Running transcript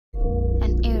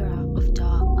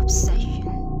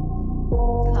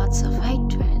Lots of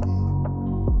hatred,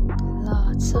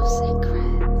 lots of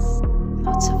secrets,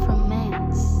 lots of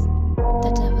romance.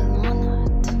 The devil or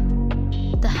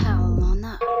not, the hell or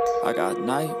not. I got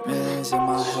nightmares in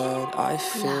my head, I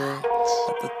fear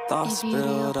that the thoughts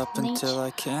build up until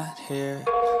I can't hear.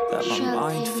 That my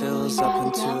mind fills up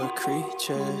into a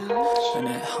creature, and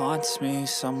it haunts me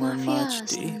somewhere much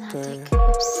deeper.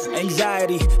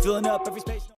 Anxiety filling up every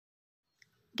space.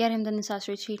 Get him the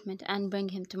necessary treatment and bring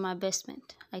him to my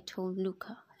basement, I told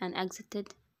Luca, and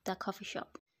exited the coffee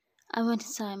shop. I went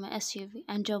inside my SUV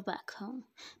and drove back home.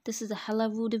 This is a hella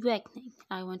rude awakening.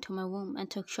 I went to my room and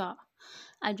took shower.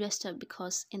 I dressed up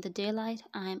because in the daylight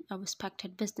I am a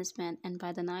respected businessman, and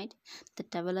by the night the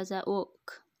devil is at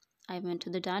work. I went to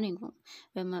the dining room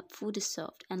where my food is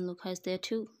served, and Luca is there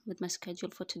too with my schedule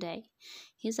for today.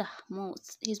 He's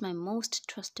my most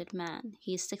trusted man.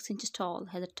 He is 6 inches tall,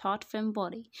 has a taut thin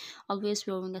body, always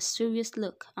wearing a serious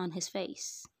look on his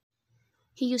face.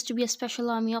 He used to be a special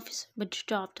army officer, but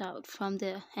dropped out from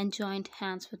there and joined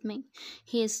hands with me.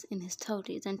 He is in his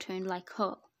 30s and trained like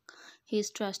her. He is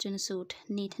dressed in a suit,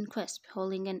 neat and crisp,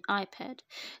 holding an iPad,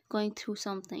 going through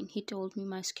something. He told me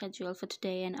my schedule for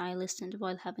today, and I listened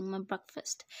while having my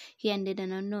breakfast. He ended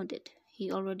and I nodded. He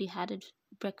already had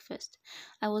breakfast.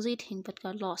 I was eating but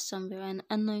got lost somewhere, and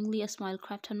unknowingly a smile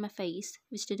crept on my face,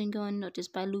 which didn't go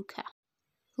unnoticed by Luca.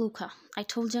 Luca, I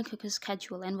told Jungkook his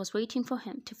schedule and was waiting for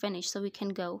him to finish so we can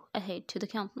go ahead to the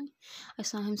company. I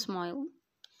saw him smile.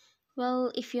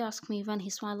 Well, if you ask me when he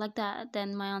smiled like that,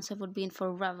 then my answer would be in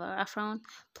forever. A frown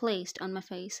placed on my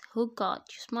face. Who got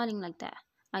you smiling like that?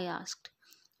 I asked.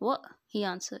 What? He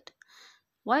answered.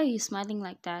 Why are you smiling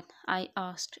like that? I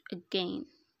asked again.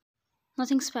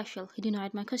 Nothing special, he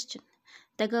denied my question.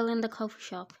 The girl in the coffee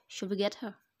shop, should we get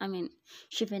her? I mean,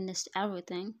 she witnessed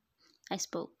everything. I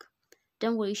spoke.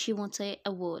 Don't worry, she won't say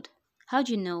a word. How'd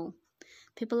you know?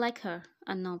 People like her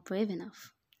are not brave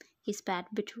enough. He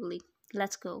spat bitterly.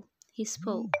 Let's go. He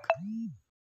spoke.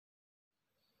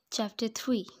 Chapter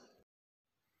 3.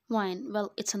 Wine.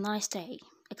 Well, it's a nice day,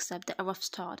 except the rough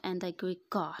start and the Greek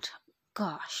god.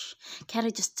 Gosh, can't I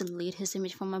just delete his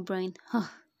image from my brain? Huh.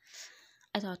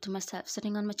 I thought to myself,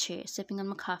 sitting on my chair, sipping on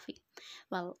my coffee.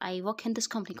 Well, I work in this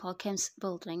company called Kim's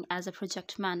Building as a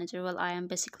project manager. Well, I am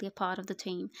basically a part of the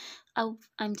team.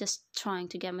 I'm just trying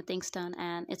to get my things done,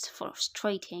 and it's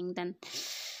frustrating. Then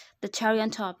the cherry on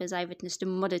top is I witnessed a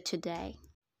murder today.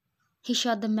 He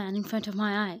shot the man in front of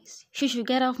my eyes. She should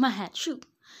get off my head. Shoo!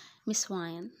 Miss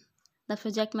Wyan. The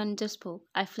project manager spoke.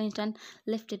 I flinched and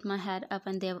lifted my head up,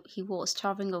 and there he was,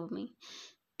 towering over me.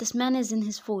 This man is in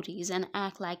his 40s and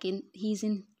act like he's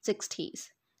in 60s.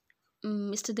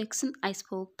 Mr. Dixon, I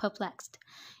spoke, perplexed.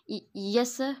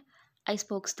 Yes, sir, I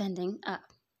spoke, standing up.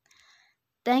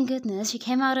 Thank goodness you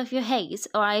came out of your haze,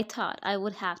 or I thought I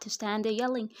would have to stand there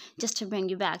yelling just to bring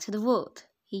you back to the world.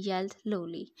 He yelled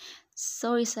lowly.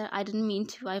 Sorry, sir, I didn't mean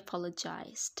to. I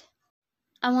apologized.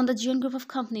 I want the Jeon Group of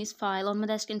Companies file on my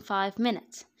desk in 5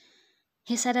 minutes.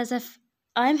 He said as if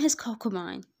I'm his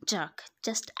concubine, Jack,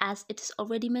 just as it is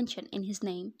already mentioned in his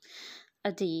name.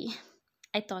 D.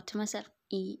 I thought to myself,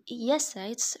 yes, sir,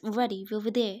 it's ready. We'll be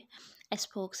there. I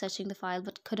spoke, searching the file,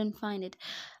 but couldn't find it.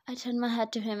 I turned my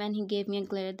head to him, and he gave me a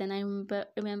glare. Then I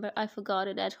remember I forgot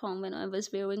it at home when I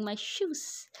was wearing my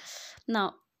shoes.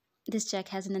 Now, this Jack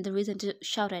has another reason to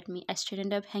shout at me. I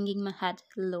straightened up, hanging my head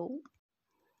low.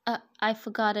 I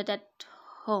forgot it at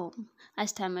home, I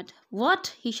stammered.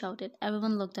 What? He shouted.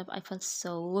 Everyone looked up. I felt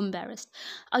so embarrassed.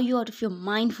 Are you out of your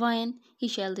mind, Ryan? He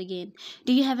yelled again.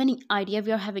 Do you have any idea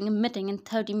we are having a meeting in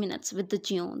 30 minutes with the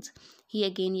Jeons? He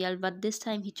again yelled, but this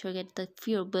time he triggered the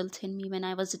fear built in me when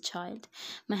I was a child.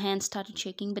 My hands started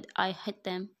shaking, but I hid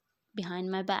them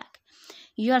behind my back.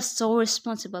 You are so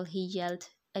responsible, he yelled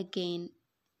again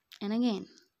and again.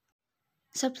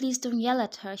 So please don't yell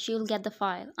at her. She will get the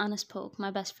file. Anna spoke,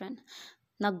 my best friend.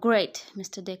 Now great,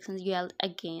 Mr. Dixon yelled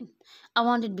again. I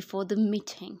want it before the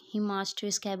meeting. He marched to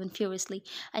his cabin furiously.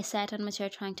 I sat on my chair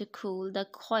trying to cool the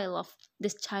coil of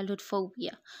this childhood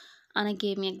phobia. Anna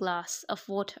gave me a glass of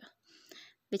water,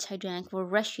 which I drank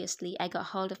voraciously. I got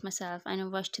hold of myself and I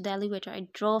rushed to the elevator. I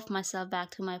drove myself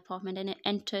back to my apartment and I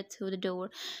entered through the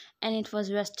door, and it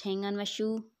was resting on my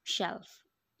shoe shelf.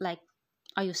 Like,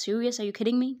 are you serious? Are you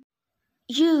kidding me?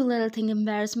 You little thing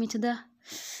embarrassed me to the...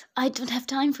 I don't have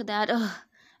time for that. Ugh.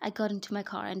 I got into my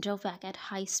car and drove back at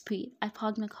high speed. I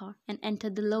parked my car and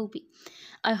entered the lobby.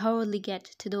 I hurriedly get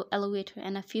to the elevator,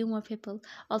 and a few more people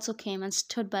also came and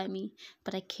stood by me,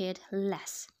 but I cared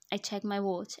less. I checked my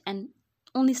watch, and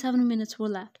only 7 minutes were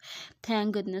left.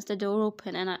 Thank goodness the door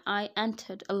opened, and I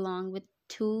entered along with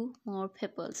 2 more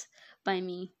people by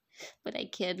me, but I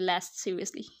cared less,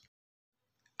 seriously.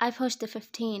 I pushed the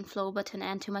 15th floor button,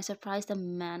 and to my surprise, the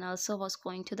man also was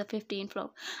going to the 15th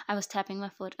floor. I was tapping my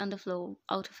foot on the floor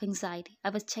out of anxiety. I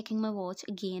was checking my watch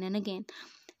again and again.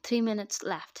 3 minutes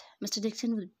left. Mr.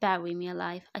 Dixon will bury me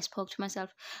alive. I spoke to myself.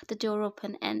 The door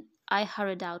opened, and I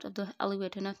hurried out of the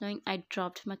elevator, not knowing I'd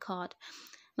dropped my card.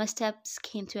 My steps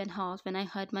came to an halt when I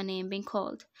heard my name being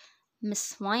called.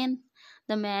 Miss Wyan?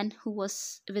 The man who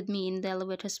was with me in the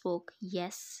elevator spoke.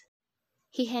 Yes.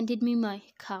 He handed me my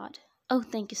card. Oh,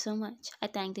 thank you so much. I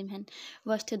thanked him and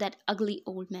rushed to that ugly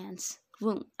old man's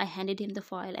room. I handed him the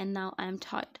file, and now I am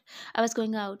tired. I was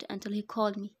going out until he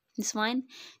called me. Miss Wine,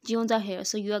 Jones are here,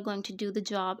 so you are going to do the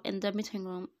job in the meeting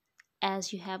room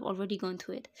as you have already gone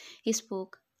through it. He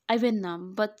spoke. I went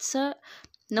numb. But, sir,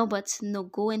 no buts, no,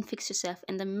 go and fix yourself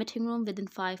in the meeting room within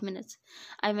 5 minutes.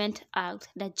 I went out.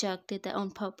 That jerk did that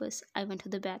on purpose. I went to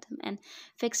the bathroom and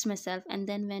fixed myself, and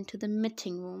then went to the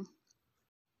meeting room.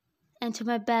 And to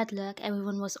my bad luck,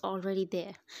 everyone was already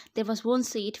there. There was one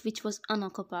seat which was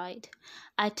unoccupied.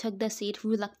 I took the seat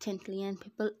reluctantly, and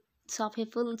people saw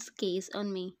people's gaze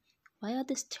on me. Why are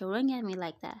they staring at me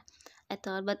like that? I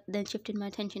thought, but then shifted my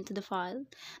attention to the file.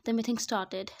 The meeting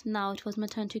started. Now it was my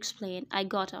turn to explain. I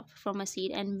got up from my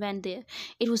seat and went there.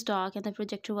 It was dark and the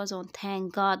projector was on.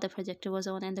 Thank God the projector was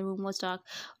on and the room was dark,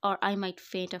 or I might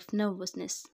faint of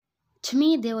nervousness. To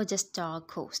me, they were just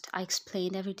dark ghosts. I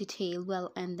explained every detail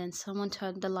well, and then someone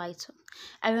turned the lights on.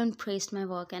 Everyone praised my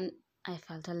work, and I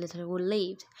felt a little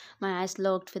relieved. My eyes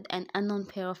locked with an unknown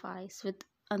pair of eyes, with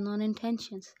unknown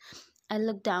intentions. I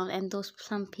looked down, and those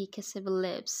plumpy, kissable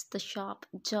lips, the sharp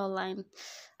jawline.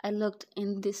 I looked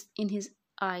in his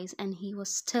eyes, and he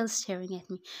was still staring at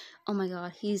me. Oh my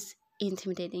God, he's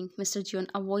intimidating, Mr. Jeon.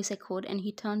 A voice echoed, and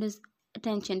he turned his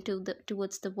attention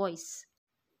towards the voice.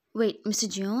 Wait, Mr.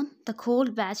 Jeon, the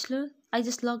cold bachelor? I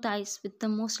just locked eyes with the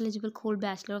most eligible cold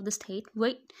bachelor of the state.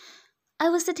 Wait, I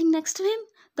was sitting next to him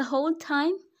the whole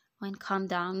time? Wine, calm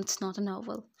down, it's not a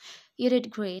novel. You did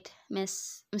great,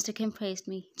 Miss. Mr. Kim praised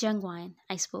me. Jung Wine,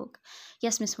 I spoke.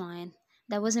 Yes, Miss Wine.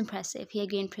 That was impressive. He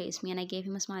again praised me, and I gave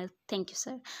him a smile. Thank you,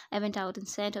 sir. I went out and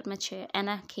sat on my chair.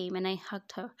 Anna came, and I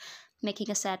hugged her,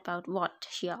 making a sad pout. What?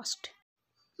 She asked.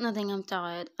 Nothing, I'm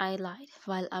tired, I lied,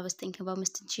 while I was thinking about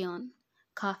Mr. Jeon.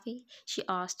 Coffee? She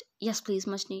asked. Yes, please,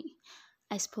 Majni.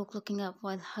 I spoke, looking up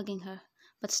while hugging her,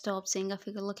 but stopped, seeing a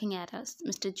figure looking at us.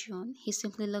 Mr. Jeon. He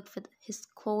simply looked with his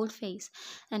cold face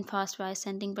and passed by,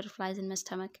 sending butterflies in my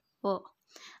stomach. Whoa,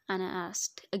 Anna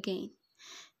asked again.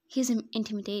 He's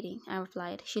intimidating, I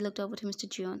replied. She looked over to Mr.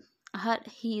 Jeon. I heard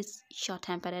he's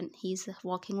short-tempered and he's a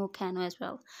walking volcano as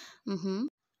well. Mm-hmm.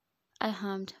 I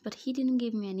hummed, but he didn't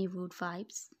give me any rude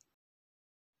vibes.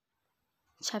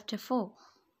 Chapter 4.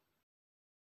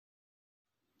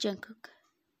 Jungkook.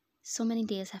 So many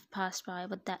days have passed by,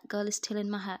 but that girl is still in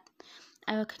my head.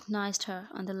 I recognized her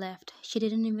on the left. She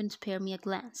didn't even spare me a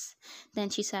glance.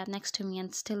 Then she sat next to me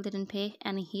and still didn't pay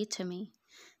any heed to me.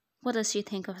 What does she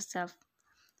think of herself?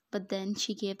 But then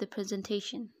she gave the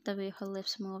presentation, the way her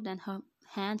lips moved and her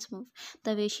hands moved,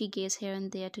 the way she gazed here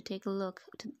and there to take a look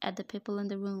at the people in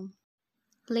the room.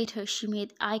 Later, she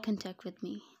made eye contact with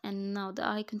me, and now the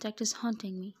eye contact is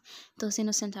haunting me. Those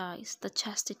innocent eyes, the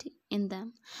chastity in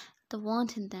them, the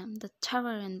want in them, the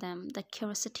terror in them, the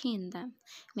curiosity in them,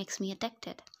 makes me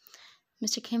addicted.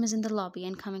 Mr. Kim is in the lobby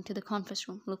and coming to the conference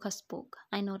room. Lucas spoke.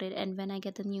 I nodded, and when I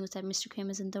get the news that Mr. Kim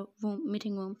is in the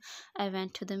meeting room, I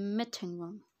went to the meeting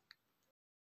room.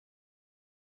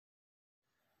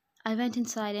 I went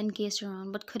inside and gazed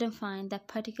around, but couldn't find that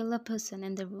particular person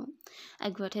in the room. I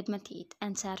gritted my teeth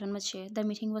and sat on my chair. The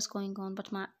meeting was going on,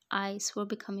 but my eyes were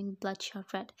becoming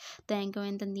bloodshot red. The anger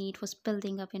and the need was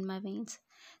building up in my veins.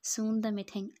 Soon the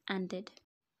meeting ended.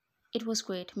 It was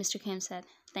great, Mr. Kim said.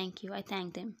 Thank you, I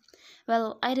thanked him.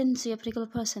 Well, I didn't see a particular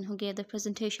person who gave the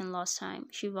presentation last time.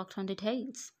 She worked on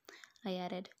details, I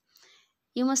added.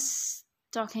 You must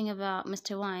talking about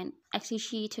Mr. Wine. Actually,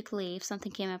 she took leave.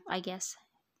 Something came up, I guess.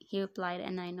 He replied,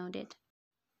 and I nodded.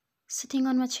 Sitting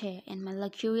on my chair in my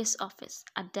luxurious office,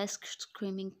 a desk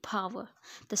screaming power,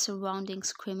 the surroundings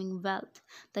screaming wealth,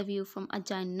 the view from a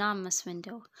ginormous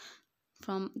window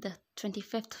from the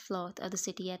 25th floor of the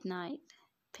city at night.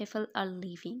 People are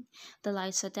leaving. The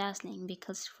lights are dazzling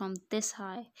because from this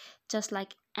high, just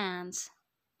like ants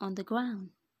on the ground.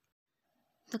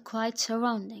 The quiet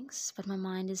surroundings, but my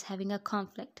mind is having a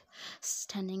conflict.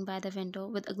 Standing by the window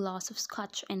with a glass of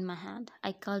scotch in my hand,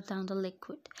 I gulped down the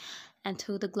liquid and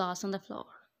threw the glass on the floor,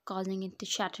 causing it to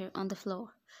shatter on the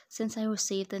floor. Since I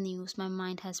received the news, my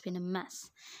mind has been a mess.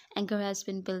 Anger has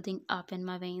been building up in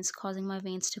my veins, causing my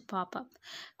veins to pop up.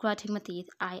 Gritting my teeth,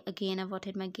 I again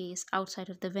averted my gaze outside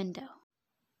of the window.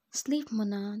 Sleep,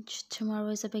 Monange. Tomorrow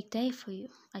is a big day for you,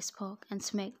 I spoke and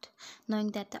smirked,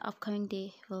 knowing that the upcoming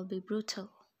day will be brutal.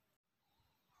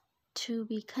 To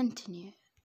be continued.